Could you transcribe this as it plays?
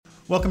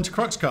Welcome to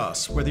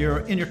Cruxcast. Whether you're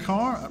in your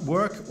car, at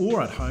work,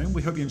 or at home,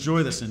 we hope you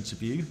enjoy this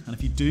interview. And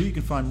if you do, you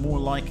can find more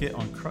like it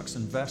on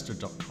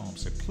cruxinvestor.com.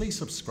 So please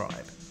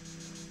subscribe.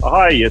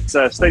 Hi, it's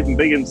Stephen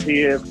Biggins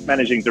here,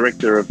 Managing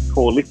Director of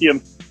Core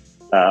Lithium.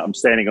 I'm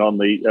standing on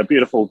the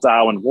beautiful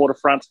Darwin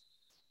waterfront.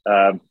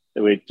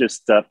 We're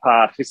just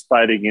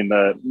participating in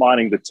the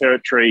Mining the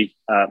Territory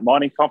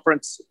mining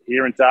conference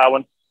here in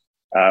Darwin.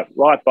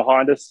 Right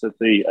behind us at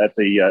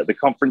the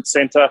conference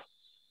centre,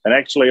 and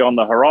actually on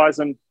the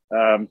horizon,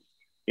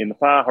 in the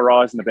far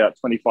horizon, about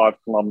 25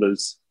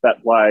 kilometres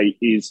that way,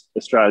 is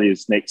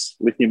Australia's next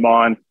lithium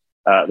mine,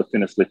 the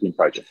Finniss Lithium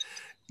Project.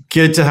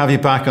 Good to have you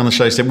back on the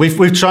show, Steve.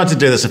 We've tried to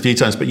do this a few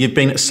times, but you've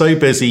been so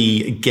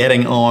busy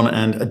getting on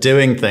and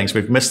doing things.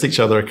 We've missed each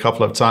other a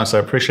couple of times, so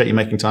I appreciate you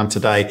making time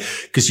today,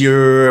 because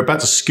you're about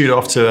to scoot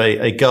off to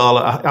a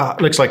gala.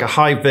 Looks like a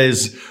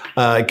high-vis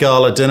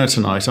gala dinner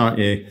tonight, aren't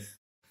you?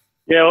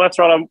 Yeah, well, that's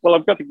right.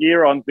 I've got the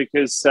gear on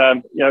because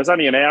it was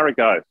only an hour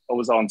ago I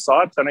was on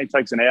site. It only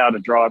takes an hour to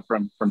drive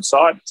from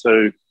site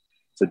to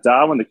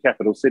Darwin, the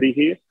capital city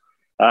here.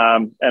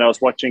 And I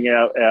was watching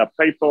our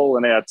people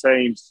and our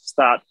teams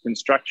start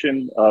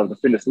construction of the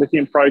Finniss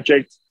Lithium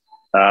Project.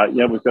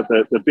 We've got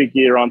the big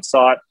gear on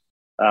site.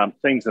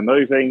 Things are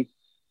moving.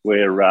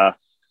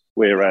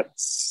 We're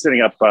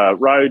setting up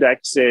road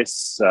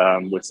access.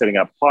 We're setting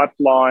up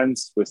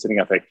pipelines. We're setting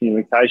up our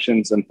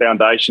communications and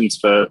foundations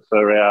for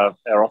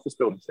our office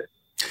buildings there.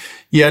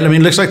 Yeah, I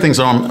mean, it looks like things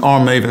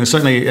are moving.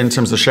 Certainly in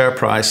terms of the share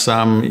price,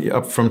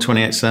 up from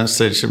 28 cents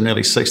to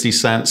nearly 60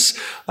 cents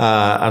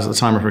as at the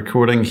time of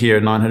recording here,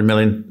 900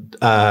 million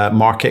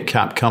market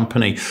cap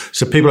company.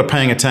 So people are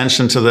paying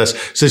attention to this.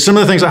 So some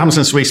of the things that happened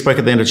since we spoke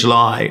at the end of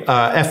July,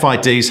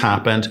 FIDs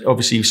happened.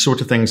 Obviously, you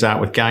sorted things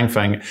out with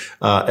Ganfeng,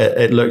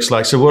 it looks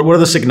like. So what are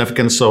the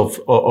significance of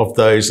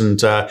those?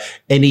 And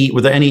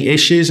were there any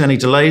issues, any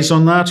delays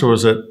on that, or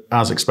was it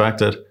as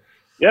expected?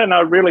 Yeah,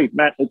 no, really,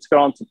 Matt, it's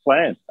gone to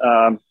plan.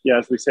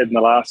 As we said in the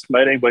last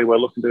meeting, we were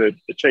looking to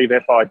achieve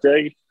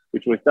FID,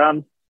 which we've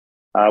done.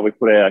 We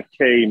put our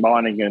key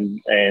mining and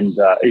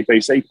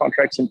EPC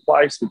contracts in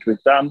place, which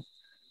we've done.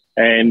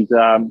 And,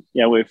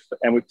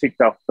 we've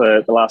ticked off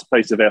the last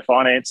piece of our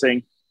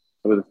financing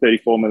with a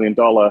 $34 million,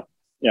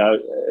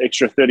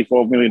 extra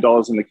 $34 million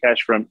in the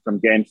cash from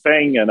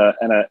Ganfeng and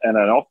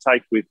an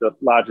offtake with the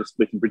largest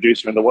lithium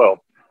producer in the world,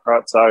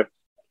 right? So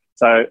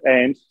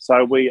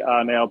we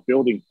are now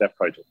building that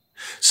project.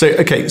 So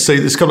there's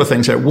a couple of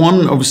things here.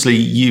 One, obviously,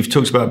 you've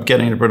talked about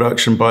getting into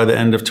production by the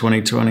end of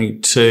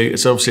 2022.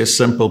 It's obviously a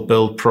simple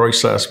build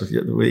process with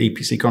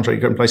EPC contract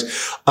you got in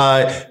place.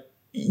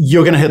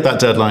 You're going to hit that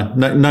deadline.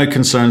 No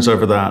concerns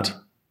over that.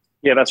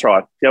 Yeah, that's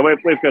right. Yeah,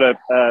 we've got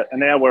and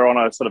now we're on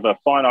a sort of a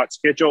finite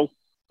schedule.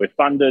 We're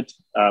funded.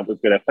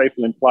 We've got our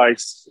people in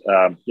place.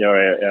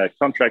 Our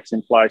contracts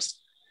in place.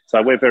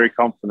 So we're very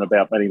confident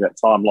about meeting that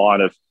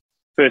timeline of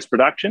first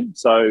production.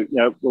 So,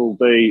 we'll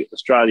be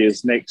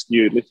Australia's next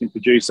new lithium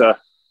producer,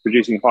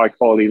 producing high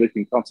quality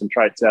lithium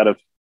concentrates out of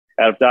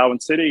Darwin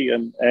City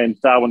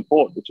and Darwin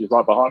Port, which is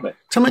right behind me.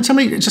 Tell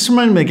me, just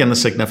remind me again the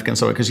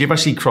significance of it, because you've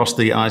actually crossed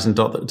the I's and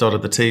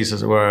dotted the T's,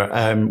 as it were,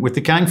 with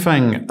the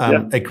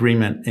Ganfeng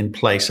agreement in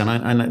place,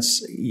 and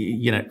it's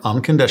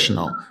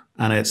unconditional,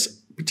 and it's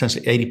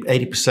potentially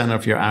 80%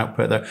 of your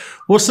output there.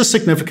 What's the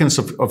significance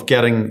of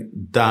getting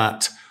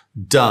that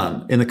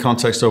done in the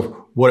context of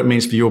what it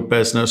means for your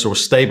business, or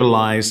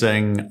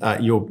stabilizing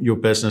your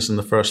business in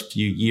the first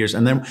few years,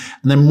 and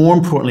then more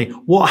importantly,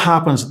 what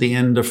happens at the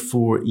end of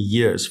 4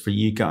 years for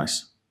you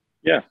guys?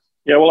 Yeah.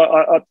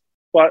 Well,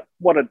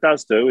 what it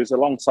does do is,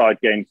 alongside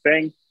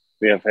Ganfeng,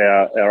 we have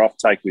our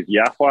offtake with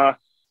Yahua,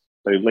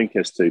 who link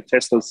us to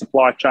Tesla's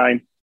supply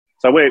chain.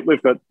 So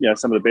we've got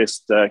some of the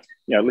best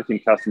lithium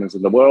customers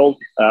in the world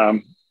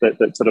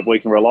that sort of we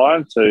can rely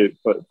on to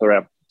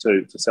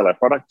sell our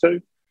product to,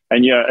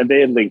 and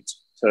they're linked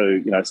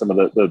to some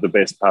of the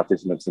best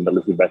participants in the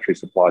lithium battery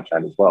supply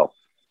chain as well.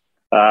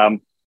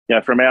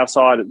 From our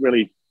side, it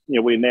really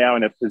we're now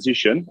in a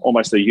position,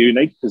 almost a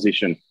unique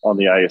position on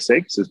the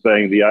ASX, as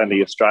being the only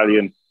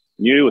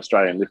new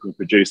Australian lithium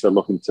producer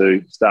looking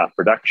to start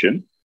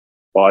production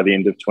by the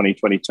end of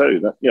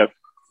 2022.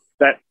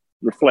 That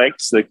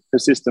reflects the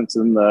persistence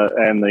and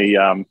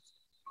the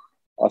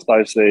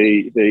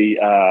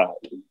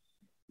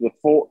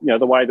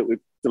way that we've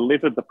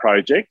delivered the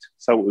project,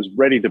 so it was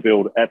ready to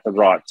build at the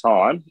right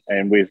time,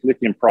 and with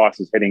lithium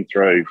prices heading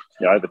through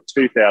over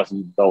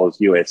 $2,000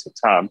 US a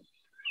ton,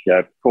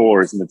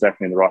 Core isn't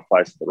exactly in the right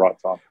place at the right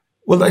time.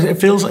 Well, it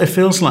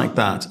feels like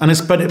that, and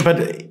but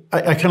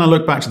I kind of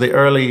look back to the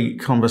early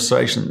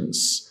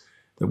conversations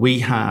that we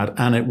had,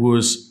 and it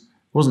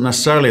wasn't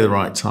necessarily the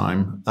right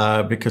time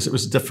because it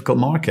was a difficult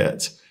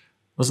market,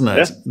 wasn't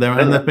it?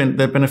 Yeah.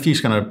 There've been a few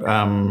kind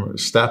of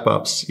step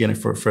ups,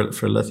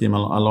 for lithium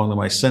along the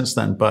way since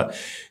then. But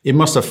it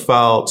must have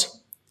felt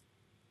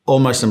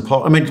almost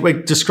impossible. I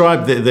mean,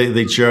 describe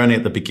the journey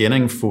at the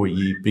beginning for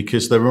you,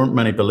 because there weren't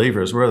many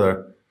believers, were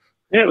there?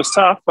 Yeah, it was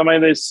tough. I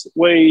mean,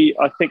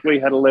 I think we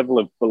had a level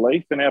of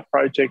belief in our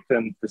project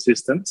and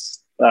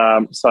persistence,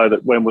 so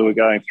that when we were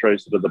going through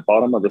sort of the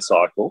bottom of the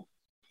cycle,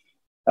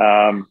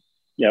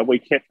 we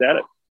kept at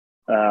it.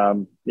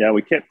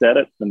 We kept at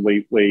it, and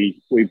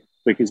we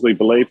because we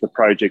believe the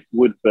project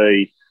would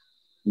be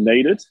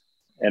needed,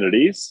 and it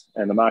is,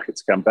 and the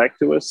markets come back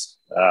to us.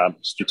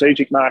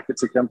 Strategic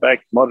markets have come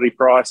back, commodity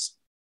price,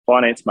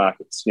 finance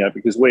markets,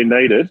 because we're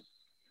needed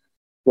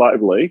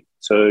globally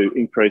to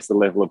increase the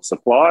level of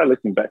supply,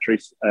 lithium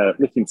batteries,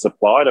 lithium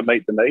supply to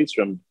meet the needs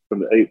from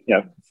the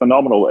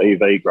phenomenal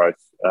EV growth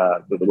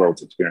that the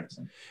world's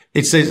experiencing.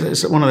 It's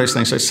one of those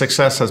things. So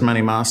success has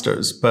many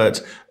masters,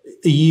 but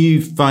are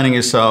you finding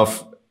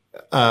yourself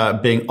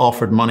being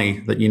offered money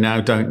that you now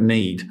don't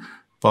need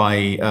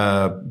by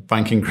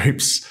banking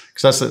groups?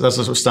 Because that's a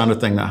sort of standard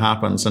thing that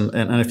happens. And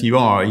if you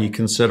are you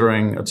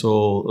considering at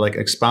all like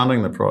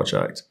expanding the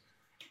project?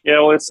 Yeah,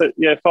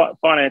 well,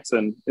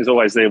 financing is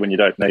always there when you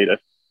don't need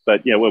it.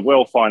 But we're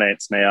well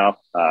financed now.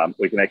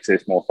 We can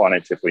access more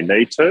finance if we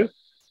need to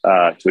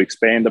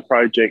expand the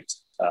project.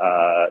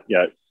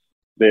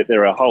 There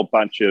are a whole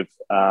bunch of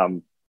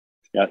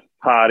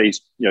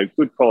parties,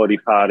 good quality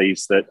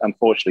parties that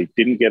unfortunately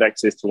didn't get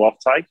access to our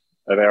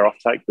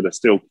offtake, but are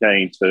still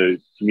keen to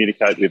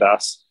communicate with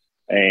us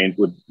and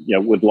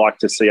would like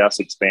to see us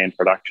expand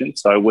production.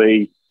 So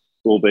we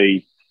will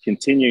be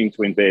continuing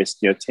to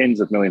invest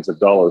tens of millions of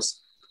dollars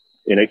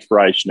in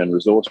exploration and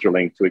resource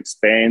drilling to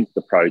expand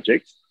the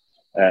project.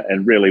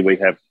 And really, we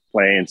have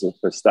plans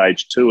for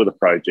stage 2 of the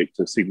project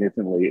to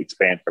significantly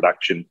expand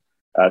production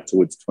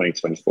towards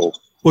 2024.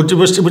 Well,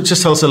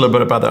 just tell us a little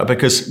bit about that,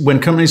 because when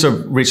companies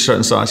have reached a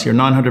certain size, you're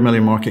 900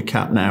 million market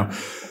cap now,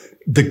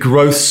 the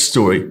growth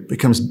story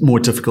becomes more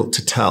difficult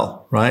to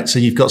tell, right? So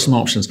you've got some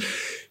options.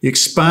 You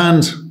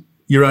expand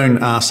your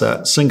own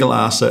asset, single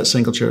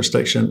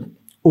jurisdiction,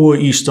 or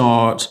you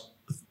start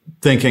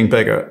thinking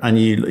bigger and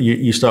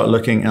you start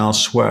looking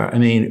elsewhere. I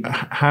mean,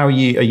 how are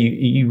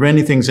you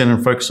reining things in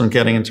and focus on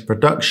getting into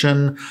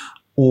production,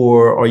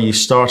 or are you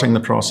starting the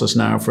process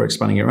now for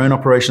expanding your own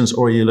operations,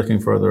 or are you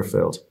looking further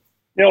afield?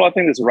 Yeah, well, I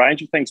think there's a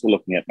range of things we're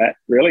looking at, Matt,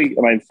 really.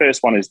 I mean,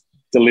 first one is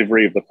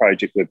delivery of the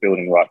project we're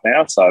building right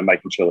now. So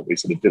making sure that we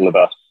sort of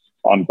deliver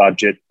on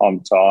budget,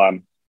 on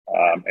time,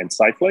 and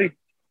safely.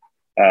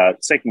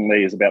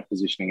 Secondly is about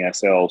positioning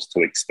ourselves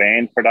to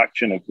expand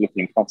production of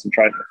lithium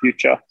concentrate in the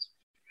future.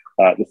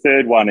 The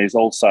third one is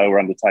also we're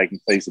undertaking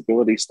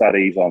feasibility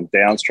studies on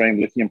downstream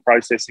lithium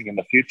processing in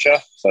the future.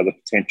 So the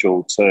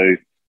potential to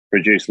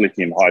produce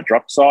lithium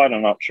hydroxide.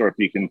 I'm not sure if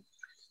you can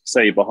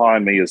see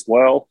behind me as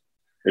well.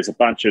 There's a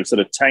bunch of sort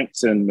of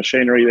tanks and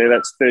machinery there.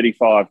 That's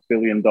 $35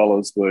 billion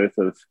worth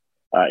of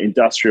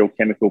industrial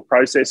chemical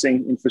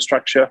processing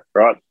infrastructure,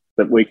 right,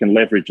 that we can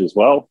leverage as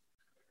well.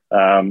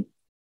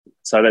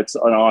 So that's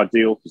an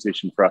ideal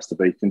position for us to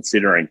be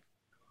considering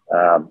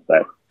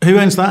that. Who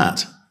owns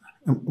that?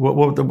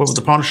 What was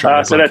the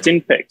partnership? So that's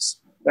INPEX.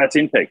 That's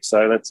INPEX.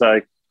 So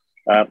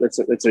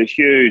that's a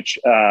huge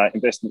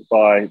investment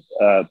by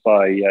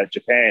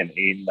Japan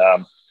in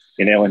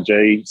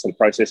LNG sort of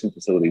processing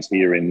facilities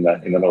here in the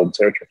Northern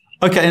Territory.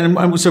 Okay,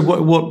 and so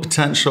what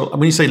potential?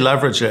 When you say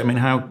leverage it, I mean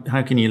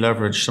how can you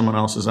leverage someone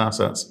else's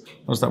assets?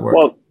 How does that work?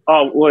 Well,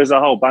 there's a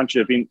whole bunch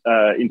of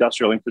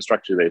industrial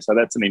infrastructure there. So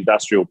that's an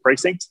industrial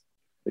precinct.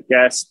 The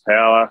gas,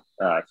 power,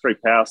 3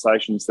 power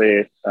stations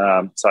there.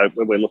 So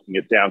when we're looking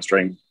at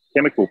downstream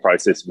chemical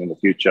processing in the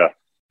future,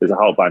 there's a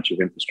whole bunch of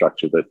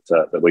infrastructure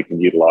that we can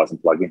utilise and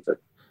plug into.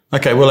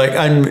 Okay, well,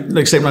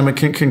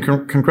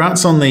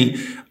 congrats on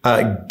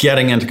the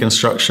getting into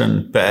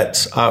construction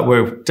bit.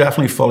 We'll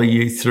definitely follow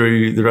you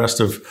through the rest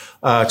of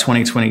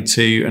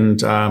 2022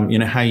 and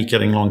how you're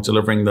getting along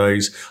delivering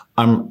those.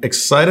 I'm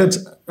excited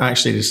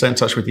actually to stay in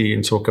touch with you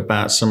and talk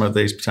about some of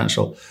these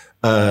potential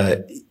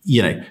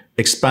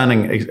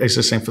expanding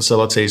existing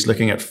facilities,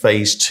 looking at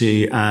phase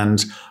 2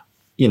 and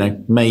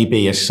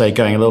maybe, as you say,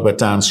 going a little bit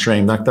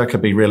downstream. That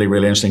could be really,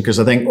 really interesting, because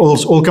I think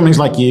all companies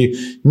like you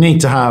need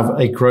to have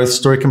a growth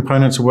story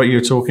component to what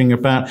you're talking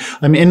about.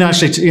 I mean,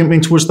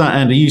 towards that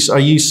end, are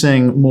you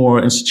seeing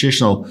more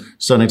institutional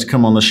starting to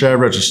come on the share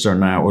register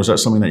now, or is that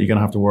something that you're going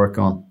to have to work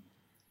on?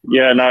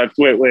 Yeah, no,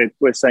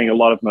 we're seeing a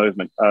lot of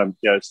movement.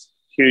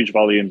 Huge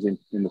volumes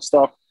in the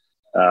stock.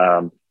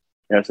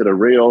 Sort of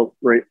real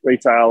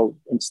retail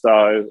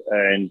insto,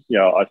 and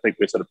I think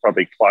we're sort of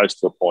probably close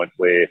to a point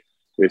where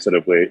we're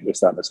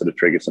starting to sort of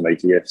trigger some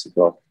ETFs as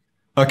well.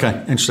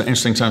 Okay,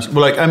 interesting times.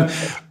 Well,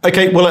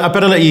 I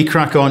better let you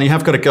crack on. You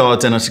have got a gala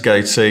dinner to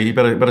go to. You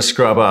better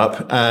scrub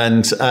up,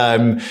 and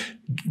why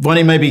don't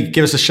you maybe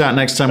give us a shout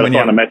next time when you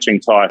find a matching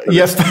tie?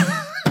 Yes.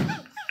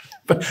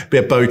 Be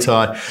a bow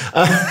tie.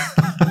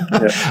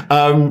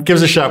 Give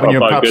us a shout when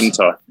you're perhaps,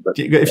 tie,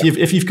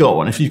 if you've got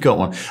one.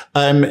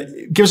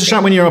 Give us a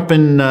shout when you're up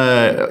in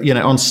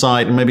on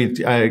site, and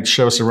maybe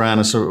show us around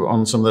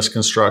on some of this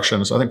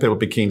construction. So I think people will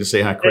be keen to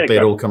see how quickly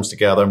it all comes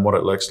together and what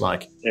it looks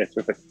like. Yeah,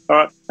 terrific. All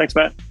right, thanks,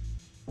 Matt.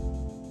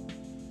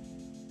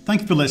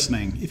 Thank you for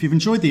listening. If you've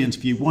enjoyed the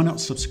interview, why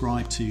not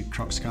subscribe to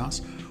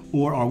Cruxcast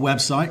or our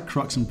website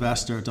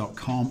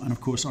cruxinvestor.com, and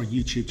of course our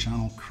YouTube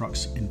channel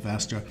Crux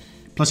Investor.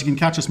 Plus, you can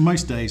catch us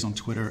most days on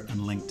Twitter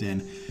and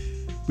LinkedIn.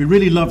 We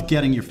really love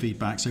getting your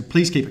feedback, so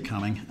please keep it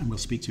coming, and we'll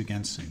speak to you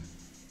again soon.